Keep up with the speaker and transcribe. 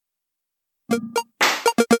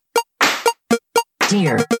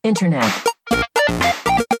Dear Internet.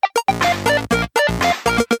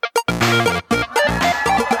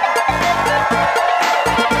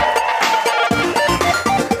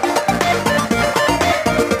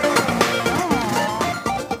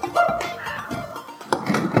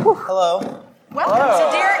 Hello. Welcome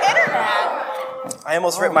to Dear Internet. I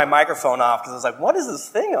almost ripped my microphone off because I was like, what is this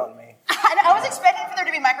thing on me? I was expecting for there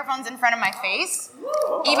to be microphones in front of my face,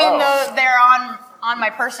 even though they're on my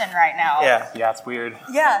person right now. Yeah, it's weird.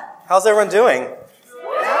 Yeah. How's everyone doing?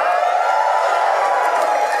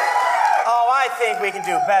 Oh, I think we can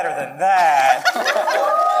do better than that.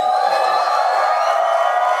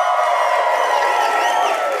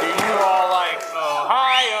 Do you all like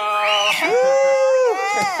Ohio?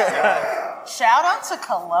 Shout out to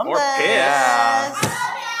Columbus. Or piss.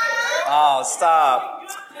 Oh, stop.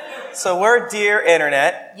 So we're Dear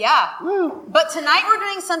Internet. Yeah. But tonight we're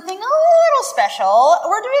doing something a little special.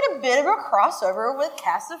 We're doing a bit of a crossover with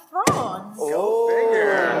Cast of Thrones. Oh,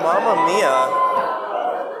 Mamma Mia.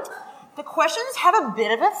 The questions have a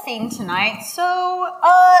bit of a theme tonight. So,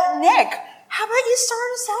 Nick, how about you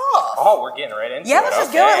start us off? Oh, we're getting right into it. Yeah, let's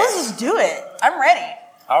just go. Let's just do it. I'm ready.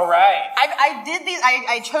 All right. I did these.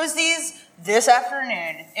 I chose these this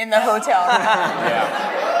afternoon in the hotel room.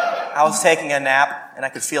 I was taking a nap and I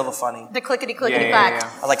could feel the funny. The clickety clack. I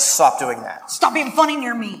was like, stop doing that. Stop being funny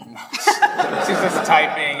near me. She's just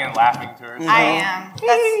typing and laughing to herself. I am.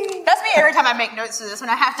 That's me every time I make notes to this when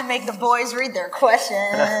I have to make the boys read their questions.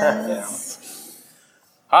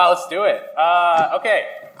 Let's do it. Okay.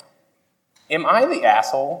 Am I the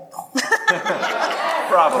asshole?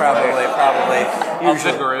 Probably. Of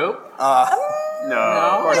the group? No.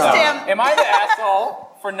 Of course not. Damn. Am I the asshole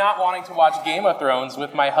for not wanting to watch Game of Thrones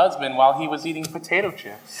with my husband while he was eating potato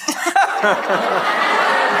chips?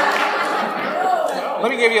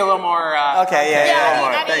 Let me give you a little more. Okay,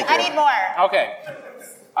 I need more. Okay.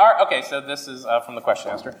 Okay, so this is from the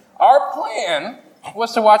question asker. Our plan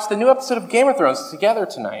was to watch the new episode of Game of Thrones together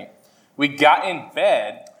tonight. We got in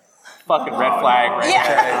bed. Fucking red flag right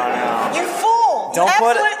there. You fool.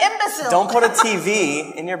 Absolute imbecile. Don't put a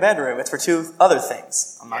TV in your bedroom. It's for two other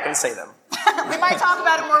things. I'm not going to say them. We might talk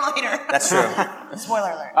about it more later. That's true. Spoiler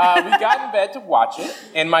alert. We got in bed to watch it,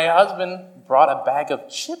 and my husband brought a bag of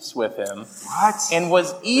chips with him. What? And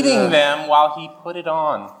was eating them while he put it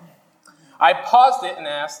on. I paused it and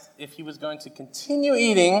asked if he was going to continue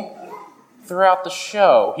eating throughout the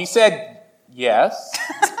show. He said yes.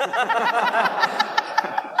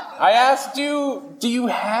 I asked, do you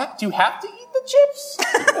have to eat the chips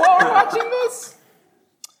while we're watching this?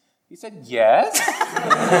 He said yes.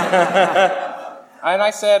 And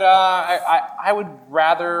I said, I would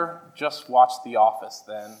rather just watch The Office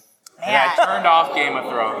then. And I turned off Game of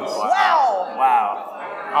Thrones. Wow.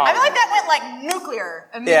 I feel like that went like nuclear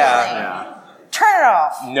immediately. Yeah. Turn it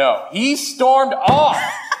off. No, he stormed off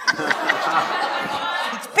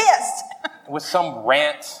He's pissed. with some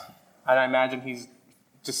rant. And I imagine he's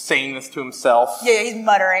just saying this to himself. Yeah, he's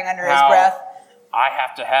muttering under his How breath. I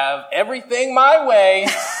have to have everything my way.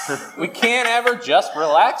 We can't ever just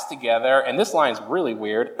relax together. And this line's really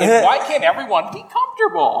weird. And why can't everyone be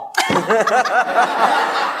comfortable?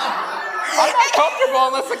 I'm not comfortable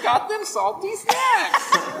unless I got them salty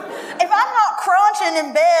snacks. If I'm not crunching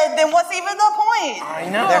in bed, then what's even the point? I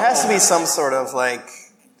know. There has to be some sort of like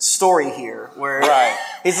story here where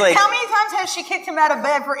he's like, How many times has she kicked him out of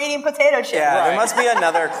bed for eating potato chips? yeah, there must be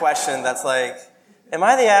another question that's like, am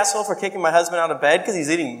I the asshole for kicking my husband out of bed because he's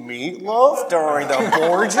eating meatloaf during the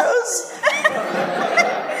Borgias?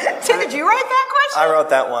 Tim, did you write that question? I wrote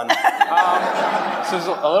that one. So there's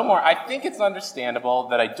a little more. I think it's understandable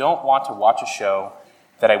that I don't want to watch a show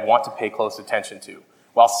that I want to pay close attention to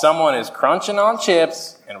while someone is crunching on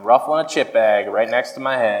chips and ruffling a chip bag right next to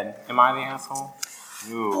my head. Am I the asshole?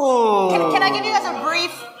 Can I give you guys a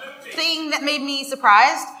brief thing that made me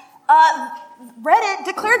surprised? Reddit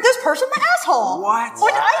declared this person the asshole. What?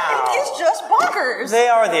 Which I think is just bonkers. They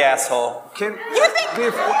are the asshole. You think?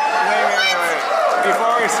 Wait.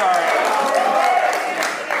 Before we start,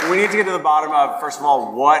 we need to get to the bottom of, first of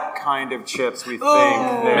all, what kind of chips we think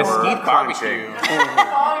they Mesquite were barbecue.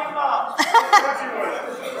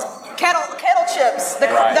 Kettle chips, the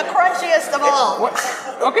crunchiest of all.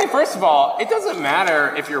 Okay, first of all, it doesn't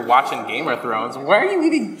matter if you're watching Game of Thrones. Why are you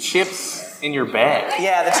eating chips in your bed?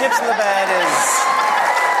 Yeah, the chips in the bed is...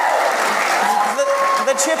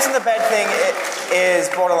 The chips in the bed thing is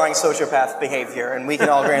borderline sociopath behavior, and we can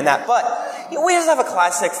all agree on that. But we just have a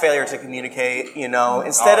classic failure to communicate, you know.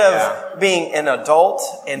 Instead of being an adult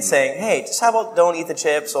and saying, hey, just how about don't eat the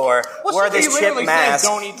chips, or wear this chip mask.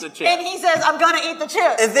 Don't eat the chips. And he says, I'm going to eat the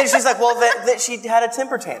chips. And then she's like, well, she had a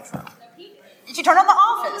temper tantrum. She turned on The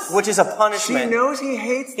Office. which is a She punishment. knows he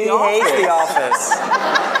hates He the office. hates The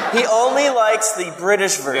Office. He only likes the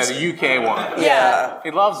British Yeah, version. the UK one. Yeah.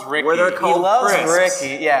 He loves Ricky. Where they're He called loves crisps.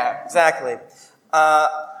 Ricky. Yeah, exactly.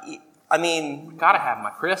 I mean, Gotta have my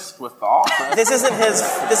crisp with the office. this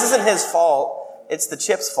isn't his fault. It's the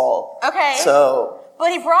chips' fault. Okay. So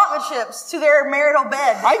But he brought the chips to their marital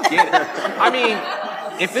bed. I get it. I mean,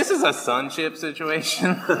 if this is a sun chip situation,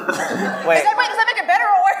 wait, Does that make it better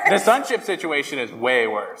or the worse? sun chip situation is way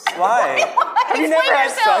worse. why? Have you never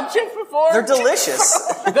had sun chips before? They're delicious.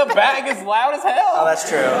 The bag is loud as hell. Oh, that's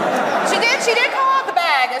true. She did call out the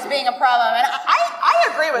bag as being a problem, and I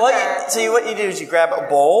agree with her. So what you do is you grab a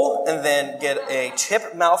bowl and then get a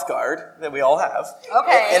chip mouth guard that we all have.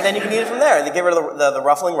 Okay. And then you can eat it from there. And then get rid of the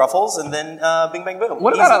ruffling ruffles, and then bing, bang, boom.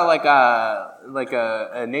 What Easy. about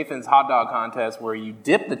a Nathan's hot dog contest where you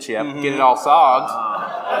dip the chip, get it all sogged,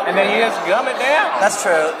 and then you just gum it down? That's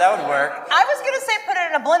true. That would work. I was going to say put it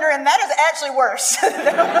in a blender, and that is actually worse. A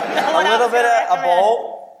little bit of a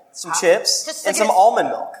bowl, some chips, Just and stick some it- almond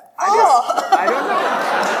milk. I don't know.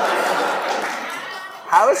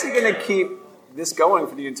 How is he going to keep this going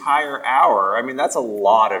for the entire hour? I mean, that's a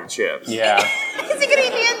lot of chips. Yeah. Is he going to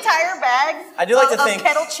eat the entire bag I do like to of think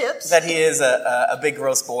kettle chips? that he is a big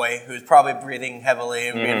gross boy who's probably breathing heavily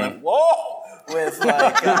and being like, whoa, with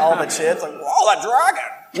like all the chips. Like, whoa, that dragon.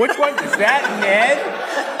 Which one? Is that Ned?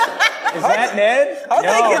 Is that Ned? How they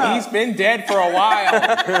No, he's been dead for a while.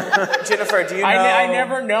 Jennifer, do you know? I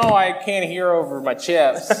never know. I can't hear over my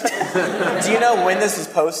chips. Do you know when this was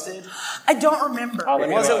posted? I don't remember. Oh, let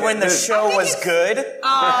me Was look. it when the show think was it's- good?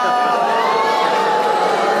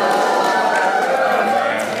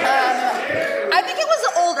 I think it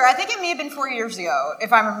was older. I think it may have been 4 years ago,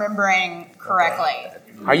 if I'm remembering correctly.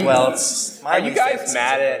 Are you? Well, it's my Are you least favorite guys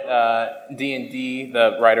mad at D&D,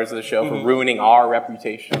 the writers of the show, for ruining our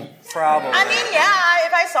reputation? Probably. I mean, yeah,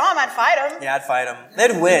 if I saw him, I'd fight him. Yeah, I'd fight them.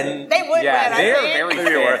 They'd win. They would Yeah, win, they I are think. very Maybe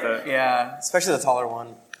fit. worth it. Yeah, especially the taller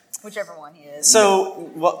one. Whichever one he is.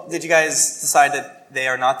 So, did you guys decide that they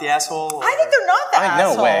are not the asshole? or- I think they're not the I think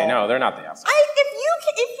asshole. no way. No, they're not the asshole.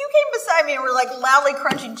 If you came beside me and were like loudly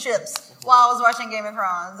crunching chips while I was watching Game of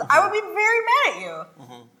Thrones, I would be very mad at you.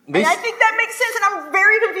 They- And I think that makes sense, and I'm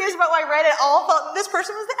very confused about why Reddit all thought this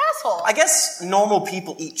person was the asshole. I guess normal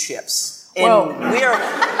people eat chips. And Well- we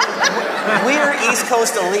are East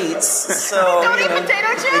Coast elites, so We don't you eat know, potato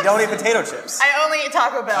chips? We don't eat potato chips. I only eat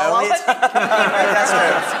Taco Bell. I only eat- That's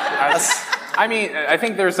true. I mean, I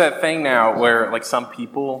think there's that thing now where, like, some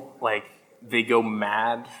people, like, they go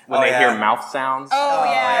mad when Oh, they yeah. hear mouth sounds. Oh,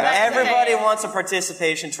 yeah. that's Everybody okay. wants a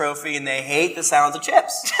participation trophy, and they hate the sounds of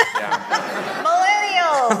chips. Yeah.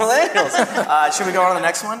 Millennials. Millennials. Should we go on to the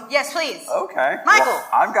next one? Yes, please. Okay. Michael. Well,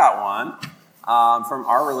 I've got one from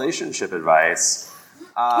our relationship advice.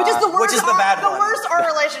 Which is the worst. which is the bad one. The worst are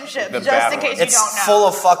relationships. The just bad in case one. you It's don't know. full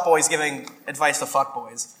of fuckboys giving advice to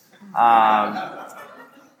fuckboys.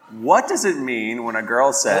 What does it mean when a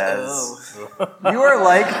girl says, Uh-oh. "You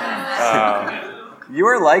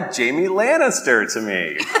are like Jamie Lannister to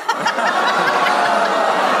me"?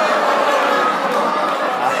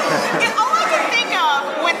 Yeah, all I can think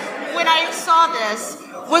of when I saw this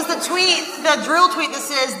was the drill tweet that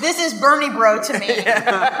says, "This is Bernie bro to me.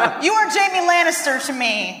 You are Jamie Lannister to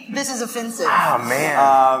me. This is offensive." Oh, man.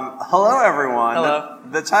 Hello, everyone. Hello.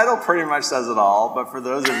 The title pretty much says it all, but for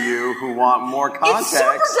those of you who want more It context,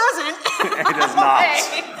 super doesn't. it does not.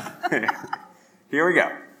 Okay. Here we go.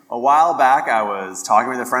 A while back, I was talking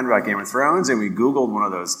with a friend about Game of Thrones, and we Googled one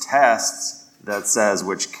of those tests that says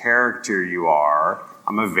which character you are.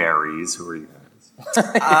 I'm a Varys. Who are you guys?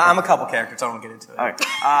 I'm a couple characters. I don't get into it. Okay.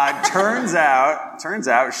 Turns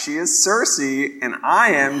out she is Cersei, and I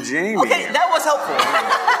am Jamie. Okay, that was helpful.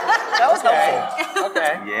 That was helpful.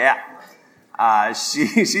 Okay. Yeah.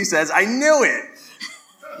 She says, "I knew it."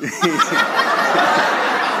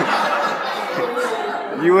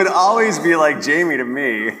 You would always be like Jamie to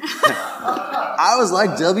me. I was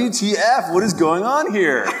like, WTF, what is going on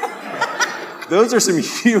here? Those are some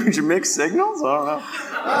huge mixed signals? I don't know.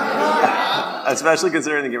 Especially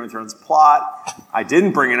considering the Game of Thrones plot. I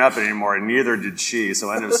didn't bring it up anymore, and neither did she,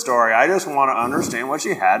 so end of story. I just want to understand what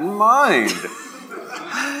she had in mind.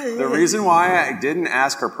 The reason why I didn't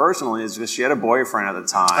ask her personally is because she had a boyfriend at the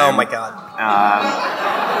time. Oh my god.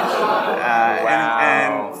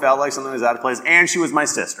 And felt like something was out of place, and she was my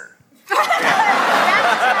sister.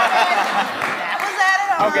 That was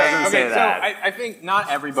added on. Doesn't say So that. I think not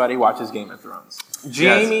everybody watches Game of Thrones.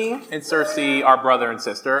 Jamie and Cersei are brother and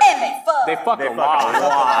sister. And they fuck. They fuck They a fuck lot. a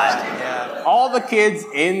lot. Yeah. All the kids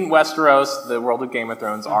in Westeros, the world of Game of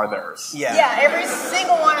Thrones, are theirs. Yeah. Yeah, every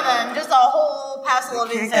single one of them, just a whole pass a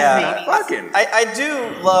little incest Yeah. babies. Fucking. I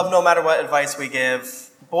do love no matter what advice we give.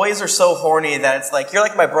 Boys are so horny that it's like, you're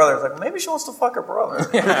like my brother. It's like, maybe she wants to fuck her brother.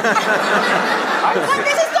 Like, this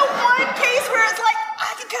is the one case where it's like,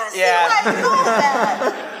 I can kind of see why I thought that.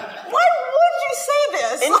 Why would you say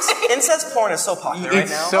this? Incest porn is so popular right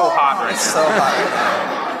It's now. so hot right It's now. so hot right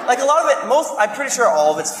now. Like a lot of it, I'm pretty sure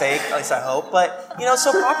all of it's fake, at least I hope, but you know, it's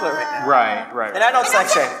so popular right now. Right. And I don't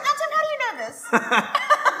sex shame. Now, Tim, how do you know this?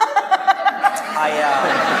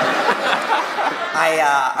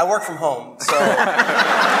 I work from home, so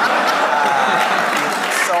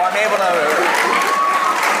so I'm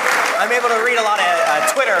able to read a lot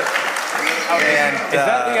of Twitter. And, Is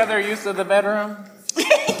that the other use of the bedroom?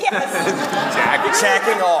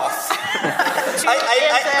 Jacking off.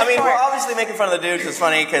 I mean, we're obviously making fun of the dude because it's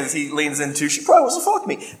funny because he leans into, she probably wants to fuck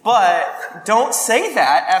me. But don't say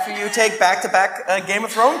that after you take back-to-back Game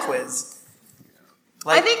of Thrones quiz.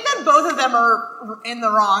 I think that both of them are in the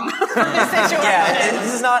wrong situation. Yeah,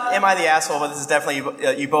 this is not am I the asshole, but this is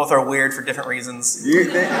definitely you both are weird for different reasons.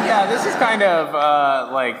 Yeah, this is kind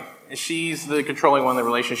of like she's the controlling one in the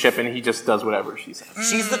relationship, and he just does whatever she says.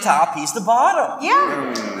 She's the top, he's the bottom.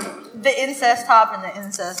 Yeah. The incest top and the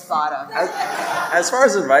incest bottom. As far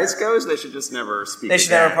as advice goes, they should just never speak. They should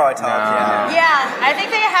again. never probably talk. Yeah. Yeah, I think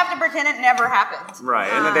they have to pretend it never happened. Right,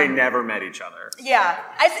 and that they never met each other. Yeah,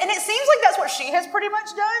 and it seems like that's what she has pretty much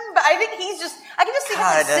done, but I think I can just see him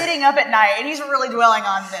like, God. sitting up at night, and he's really dwelling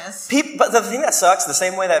on this. But the thing that sucks, the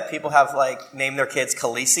same way that people have like named their kids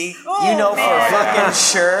Khaleesi, Oh, you know man. for fucking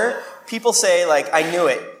sure. People say like, I knew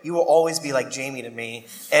it. You will always be like Jamie to me,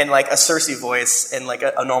 and like a Cersei voice in like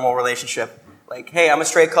a normal relationship. Like, hey, I'm a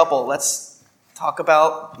straight couple. Let's talk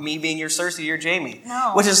about me being your Cersei, your Jamie.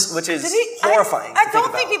 No. Which is horrifying. I to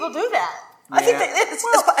don't think think about. people do that. I think that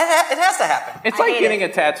it has to happen. It's I like hate getting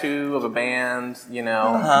a tattoo of a band, you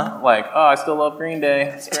know, like, oh, I still love Green Day.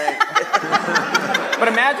 It's great. But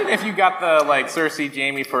imagine if you got the like Cersei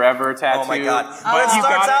Jamie Forever tattoo. Oh my God. But It you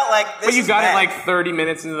starts got out it, like this but you is got bad. it like 30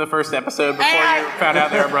 minutes into the first episode before And you found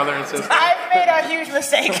out they were brother and sister. I've made a huge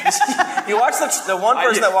mistake. You watch the one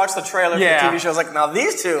person that watched the trailer Yeah. for the TV show is like, now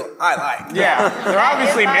these two I like. Yeah, they're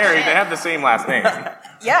obviously my married. shit. They have the same last name.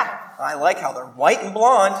 Yeah. I like how they're white and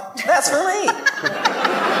blonde. That's for me.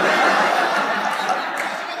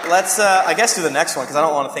 Let's, I guess, do the next one because I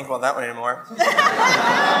don't want to think about that one anymore.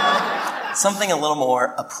 Something a little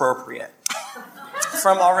more appropriate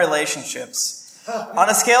from our relationships. On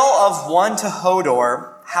a scale of 1 to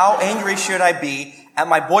Hodor, how angry should I be at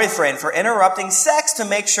my boyfriend for interrupting sex to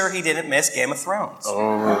make sure he didn't miss Game of Thrones?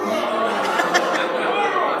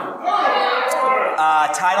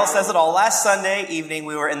 Title says it all. Last Sunday evening,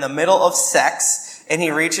 we were in the middle of sex, and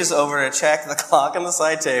he reaches over to check the clock on the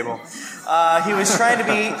side table. He was trying to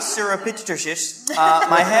be surreptitious.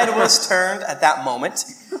 My head was turned at that moment,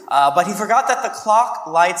 but he forgot that the clock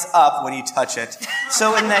lights up when you touch it.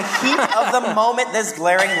 So in the heat of the moment, this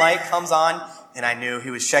glaring light comes on, and I knew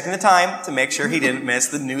he was checking the time to make sure he didn't miss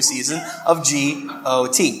the new season of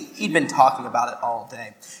GOT. He'd been talking about it all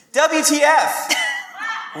day. WTF?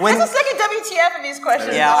 When, There's a second WTF in these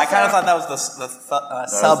questions. yeah, I also. kind of thought that was the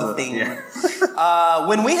sub theme. Yeah.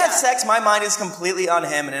 When we have sex, my mind is completely on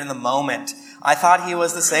him and in the moment. I thought he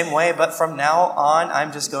was the same way, but from now on,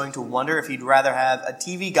 I'm just going to wonder if he'd rather have a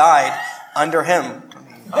TV guide under him.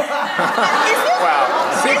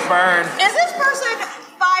 Wow, sick burn. Is this person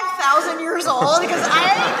 5,000 years old? Because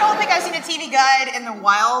I don't think I've seen a TV guide in the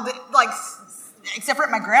wild, like, except for at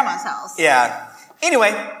my grandma's house. Yeah.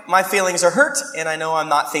 Anyway, my feelings are hurt, and I know I'm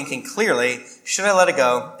not thinking clearly. Should I let it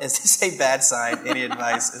go? Is this a bad sign? Any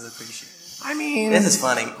advice is appreciated. I mean, This is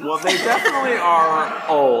funny. Well, they definitely are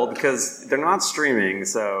old because they're not streaming,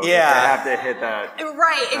 so Yeah. they have to hit that.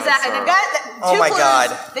 Right, exactly. That's They've got Oh two my clues. God.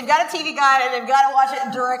 They've got a TV guide, and they've got to watch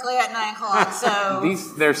it directly at 9 o'clock. So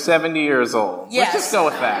they're 70 years old. Yes. Let's just go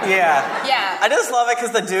with that. Yeah. yeah, I just love it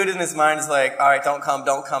because the dude in his mind is like, all right, don't come,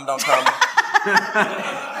 don't come, don't come.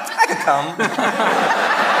 I could come. I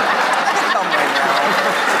could come right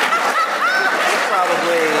now.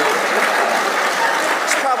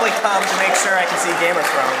 Should probably come to make sure I can see Game of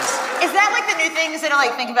Thrones. is that like the new things that are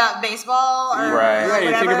like think about baseball or Right. Yeah,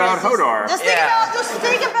 you think whatever? about Hodor. Just think Yeah. about. Just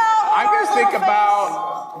think about. I just Hodor's think little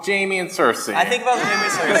about Jamie and Cersei. I think about Jamie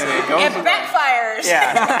Cersei. face. It backfires.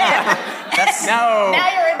 Yeah. That's No. Now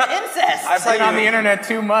you're into incest. I've Playing on the internet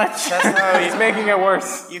too much. That's how It's making it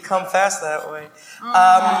worse. you come fast that way.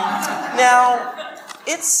 Now,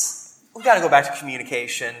 we've got to go back to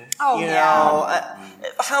communication. Oh, you yeah. know,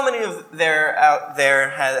 how many of there out there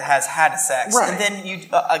has had sex, Right. and then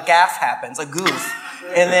a gaffe happens, a goof,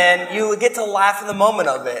 And then you get to laugh in the moment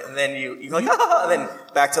of it, and then you're like, and then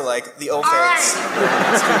back to like the O face.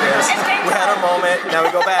 Let's do this. We had our moment, now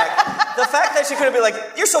we go back. The fact that she could have been like,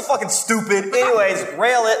 you're so fucking stupid. Anyways,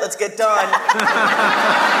 rail it, let's get done.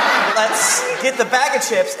 Let's get the bag of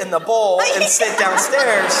chips in the bowl and sit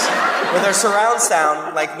downstairs with our surround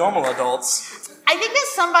sound like normal adults. I think that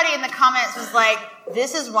somebody in the comments was like,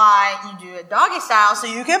 this is why you do it doggy style, so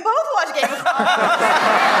you can both watch Game of Thrones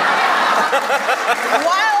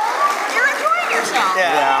while you're enjoying yourself.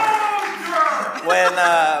 Yeah. When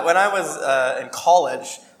I was in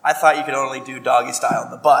college, I thought you could only do doggy style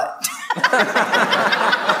in the butt.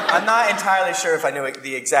 I'm not entirely sure if I knew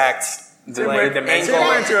the exact You went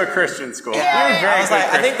to a Christian school.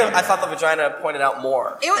 I thought the vagina pointed out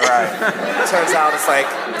more. It was, Right. It turns out it's like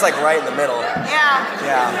right in the middle. Yeah.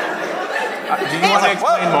 Yeah. Do you want to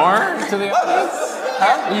explain more to the audience?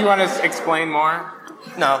 Huh? You want to explain more?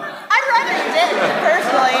 No. I'd rather you did,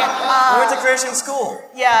 personally. I went to Christian school.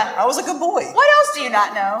 Yeah. I was a good boy. What else do you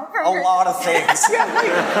not know? A lot of things.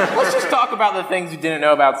 Let's just talk about the things you didn't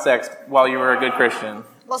know about sex while you were a good Christian.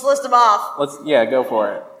 Let's list them off. Go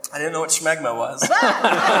for it. I didn't know what schmegma was. I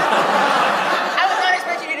was not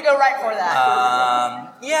expecting you to go right for that. I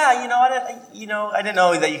didn't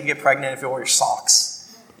know that you could get pregnant if you wore your socks.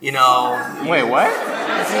 You know, Wait, what?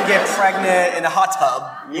 if you get pregnant in a hot tub,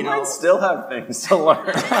 You might still have things to learn.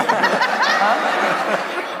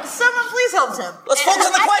 Someone please help him. Let's focus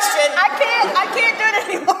on the question. I can't do it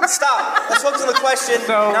anymore. Stop. Let's focus on the question,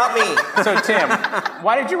 not me. So, Tim,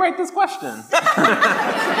 why did you write this question?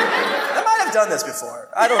 I might have done this before.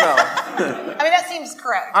 I don't know. I mean, that seems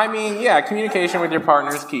correct. I mean, yeah, communication with your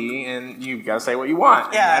partner is key, and you've got to say what you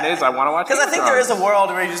want. Yeah. And that is, I want to watch. Because I think there is a world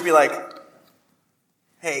where you just be like,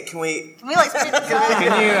 hey, can we like speed this up?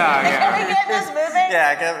 Can you? Can we get this moving?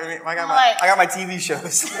 Yeah, I got my TV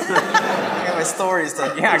shows. I got my stories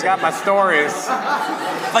to. Yeah, I got my stories.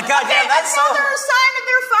 But goddamn, that's so. They're a sign that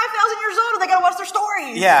they're 5,000 years old and they gotta watch their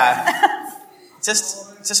stories. Yeah.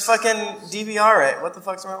 Just fucking DVR it. What the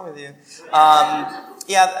fuck's wrong with you?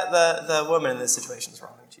 The woman in this situation is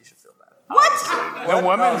wrong. She should feel bad. What? The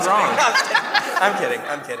woman's wrong. I'm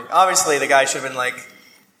kidding. Obviously, the guy should have been like,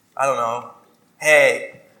 I don't know.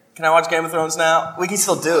 Hey, can I watch Game of Thrones now? We can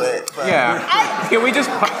still do it. But Yeah. Can we put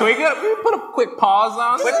a quick pause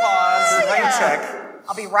on Quick it? pause. I can check.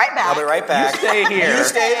 I'll be right back. I'll be right back. You stay here. You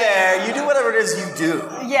stay there. You do whatever it is you do.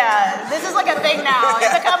 Yeah, this is like a thing now.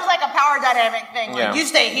 It becomes like a power dynamic thing. Like, Yeah. you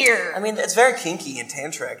stay here. I mean, it's very kinky and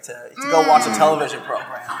tantric to go watch a television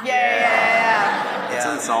program. Yeah.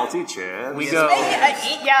 Some salty chips. We go.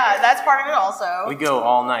 Yeah, that's part of it also. We go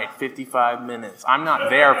all night, 55 minutes. I'm not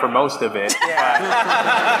there for most of it. Yeah.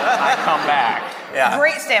 I come back. Yeah.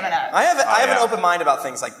 Great stamina. I have an yeah. open mind about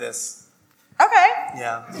things like this. Okay.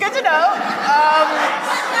 Yeah. Good to know.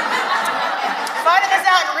 Finding this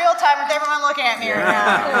out in real time with everyone looking at me right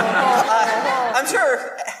now. I'm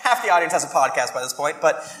sure half the audience has a podcast by this point,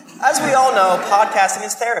 but as we all know, podcasting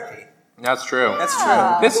is therapy. That's true. That's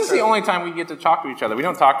true. This is the only time we get to talk to each other. We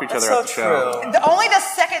don't talk to each That's other so at the show. true. Only the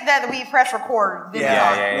second that we press record. Then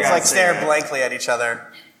Yeah. It's like Yeah. staring blankly at each other.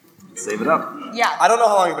 Save it up. Yeah. I don't know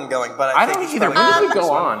how long you've been going, but I think don't it's either. probably- When did we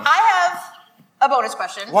go on? I have a bonus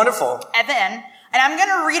question Wonderful. at the end, and I'm going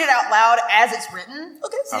to read it out loud as it's written, so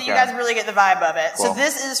that you Okay. guys really get the vibe of it. So Cool.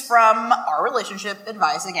 this is from our relationship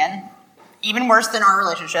advice again, even worse than our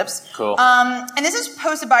relationships. Cool. And this is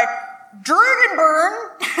posted by Dragonburn.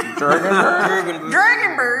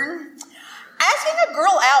 Dragonburn. Asking a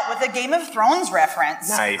girl out with a Game of Thrones reference.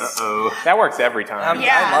 Nice. Uh-oh. That works every time.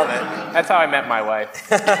 Yeah. I love it. That's how I met my wife.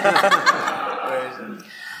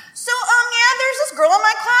 So, there's this girl in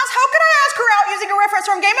my class. How could I ask her out using a reference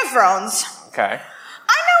from Game of Thrones? Okay.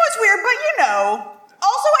 I know it's weird, but you know.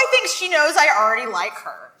 Also, I think she knows I already like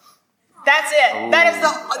her. That's it. Ooh. That is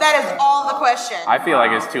all the question. I feel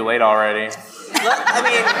like it's too late already.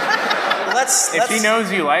 If she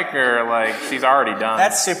knows you like her, like, she's already done.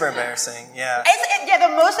 That's super embarrassing. Yeah. The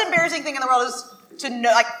most embarrassing thing in the world is to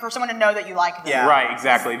know, like, for someone to know that you like them. Yeah. Right,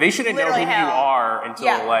 exactly. They shouldn't know who Literally you hell. are until,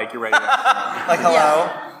 Yeah. like, you're ready to ask them. Like, hello?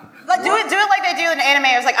 Like, do it like they do in anime.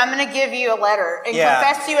 It's like, I'm going to give you a letter and Yeah.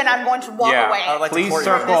 confess to you, and I'm going to walk Yeah. away I would like Please to court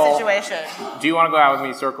from circle. this situation. Do you want to go out with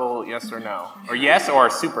me? Circle yes or no. Or yes or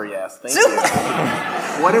super yes. Thank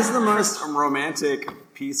you. What is the most romantic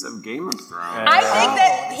piece of Game of Thrones? I think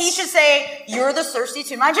that he should say, "You're the Cersei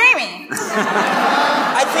to my Jamie."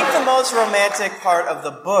 I think the most romantic part of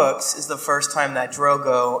the books is the first time that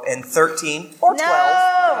Drogo and 13 or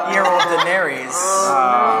 12-year-old Daenerys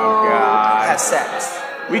Oh, God. have sex.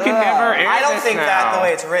 We can never air I don't this think now. that the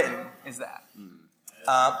way it's written is that.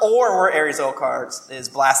 Or where Ares Oakheart is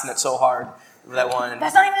blasting it so hard That one.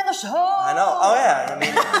 That's not even in the show. I know. Oh yeah. I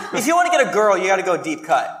mean, if you want to get a girl, you got to go deep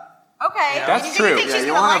cut. Okay. That's you true. Think Yeah, she's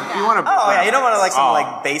you gonna want like to. You that? want to. Oh yeah, you don't want to like some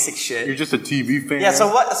like basic shit. You're just a TV fan. Yeah. So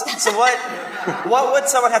what would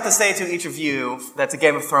someone have to say to each of you that's a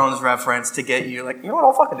Game of Thrones reference to get you like, you know what?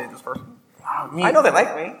 I'll fucking date this person. I know they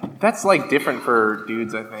like me. That's like different for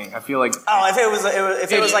dudes. I think. I feel like. Oh, if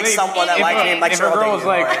it was like someone that liked me, like if a girl was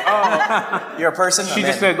like, oh, you're a person. she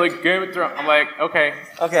just said like Game of Thrones. I'm like, okay.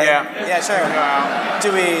 Okay. Yeah. Sure. Wow.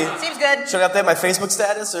 Do we? Seems good. Should I update my Facebook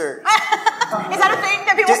status or? Is that a thing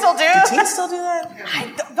that people still do? Do teens still do that?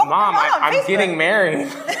 Don't Mom, put it on I'm Facebook. getting married.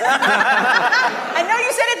 I know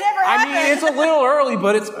you said it never I happened. mean, it's a little early,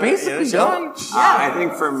 but it's basically done. I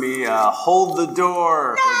think for me, hold the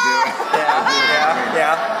door.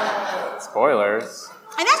 Yeah. Spoilers.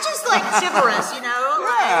 And that's just like chivalrous, you know?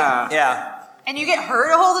 Like, Yeah. and you get her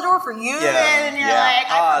to hold the door for you, Yeah. and you're like,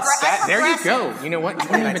 I'm There you progressive. go. You know what? You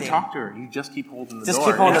don't even 19. talk to her. You just keep holding the Just door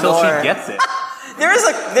keep holding the until door. she gets it.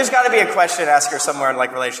 There's got to be a question to ask her somewhere in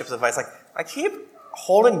like relationships advice. Like, I keep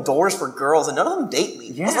holding doors for girls and none of them date me.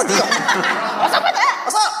 Yeah. What's the deal? What's up with that?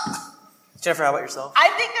 What's up? Jennifer, how about yourself? I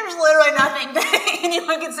think there's literally nothing that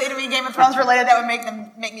anyone could say to me Game of Thrones related that would make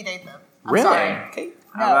me date them. I'm Really? sorry. Okay.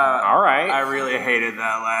 No. All right. I really hated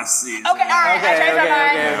that last season. Okay, all right. I changed my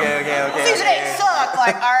mind. Okay. Season 8 sucked.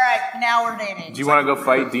 Like, all right, now we're dating. Do you want to go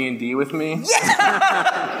fight D&D with me?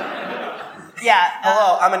 Yeah.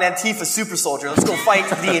 Hello, I'm an Antifa super soldier. Let's go fight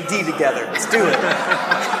D&D together. Let's do it.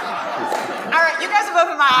 All right, you guys have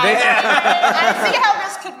opened my eyes. I see how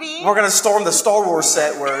this could be. We're gonna storm the Star Wars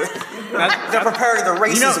set where they're preparing the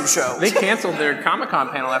racism show. They canceled their Comic-Con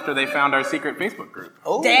panel after they found our secret Facebook group.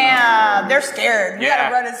 Oh. Damn, they're scared. We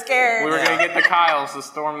Yeah. gotta run it scared. We were going to get the Kyles to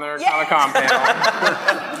storm their Yeah. Comic-Con panel.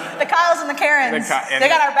 The Kyles and the Karens. and they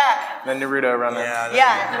got our back. Then Naruto run there. Yeah.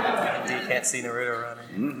 Yeah. You can't see Naruto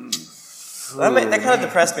running. That kind of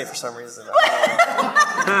depressed me for some reason. You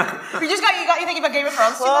got you thinking about Game of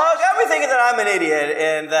Thrones too Well, much? it got me thinking that I'm an idiot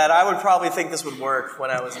and that I would probably think this would work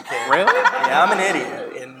when I was a kid. Really? Yeah, I'm an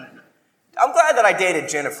idiot. And I'm glad that I dated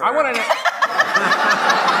Jennifer. I want to know.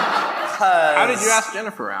 How did you ask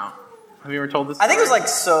Jennifer out? Have you ever told this I think it was story? like,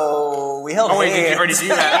 so we held Oh, wait, hands. did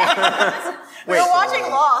you that? We were watching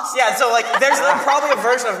Lost. Yeah, so like there's like probably a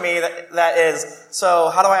version of me that is,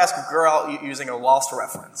 so how do I ask a girl out using a Lost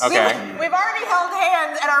reference? Okay. We've already held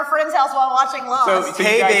hands at our friend's house while watching Lost. So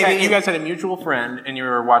Hey, baby. you guys had a mutual friend, and you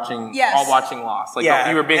were watching, Yes. all watching Lost. Like,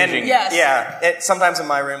 Yeah. you were binging. And- Yes. Yeah, sometimes in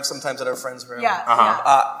my room, sometimes at our friend's room. Yeah.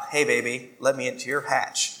 Uh-huh. Hey baby, let me into your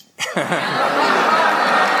hatch.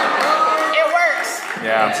 It works.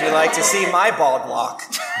 Yeah. Would you like to see my bald block?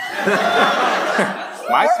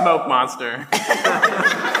 My smoke monster.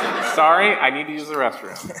 Sorry, I need to use the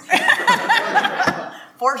restroom.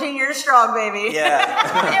 14 years strong, baby.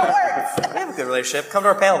 Yeah. It works. We have a good relationship. Come to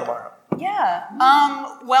our panel tomorrow. Yeah.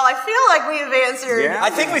 Well, I feel like we have answered. Yeah, I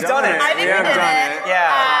think we've done it. I think we have did done it.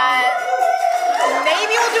 Yeah.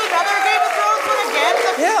 Maybe we'll do another Game of Thrones one again. in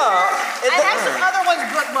the future. Yeah. I have some other ones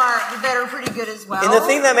bookmarked that are pretty good as well. And the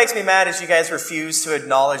thing that makes me mad is you guys refuse to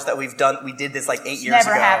acknowledge that we did this like 8 years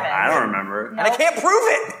Never ago. happened. I don't remember it. And I can't prove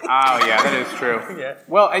it. Oh, yeah, that is true. Yeah.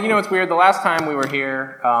 Well, and you know what's weird? The last time we were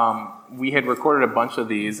here, we had recorded a bunch of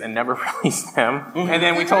these and never released them. And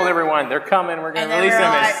then we told everyone, they're coming, we're going And to then release we were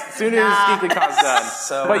them like, as soon nah. as SneakyCon's done.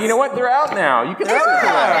 So- But you know what? They're out now. You can listen to them.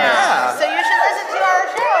 Yeah. So you should listen to our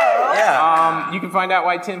show. Yeah. You can find out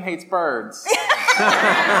why Tim hates birds. Tim,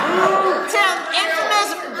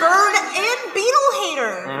 infamous bird and beetle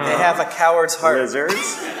hater. They have a coward's heart. Lizards.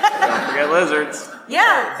 Don't forget lizards.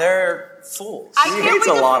 Yeah. They're fools. I He can't hates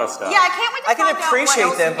wait a to- lot of stuff. Yeah, I can't wait to I can find out what appreciate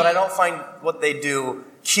else them, he but I hates. don't find what they do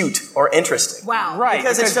cute or interesting. Wow. Right.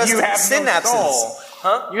 Because it's just you have synapses. no soul.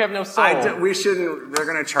 Huh? You have no soul. We shouldn't. They're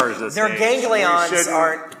going to charge this. Their ganglions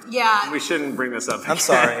aren't. Yeah. We shouldn't bring this up. I'm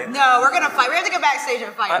sorry. No, we're gonna fight. We have to go backstage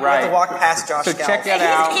and fight. We have to Right. walk past Josh So Scalzo. check that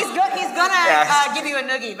out. He's gonna Yeah. give you a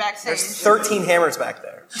noogie backstage. There's 13 hammers back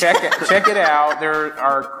there. Check it out. There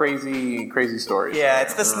are crazy stories. Yeah,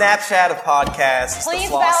 it's the Snapchat of podcasts. It's Please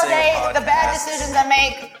the flossing validate of the bad podcasts. decisions I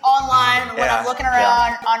make online when Yeah. I'm looking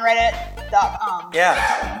around on Reddit.com.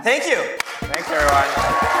 Yeah. Thank you. Thanks, everyone.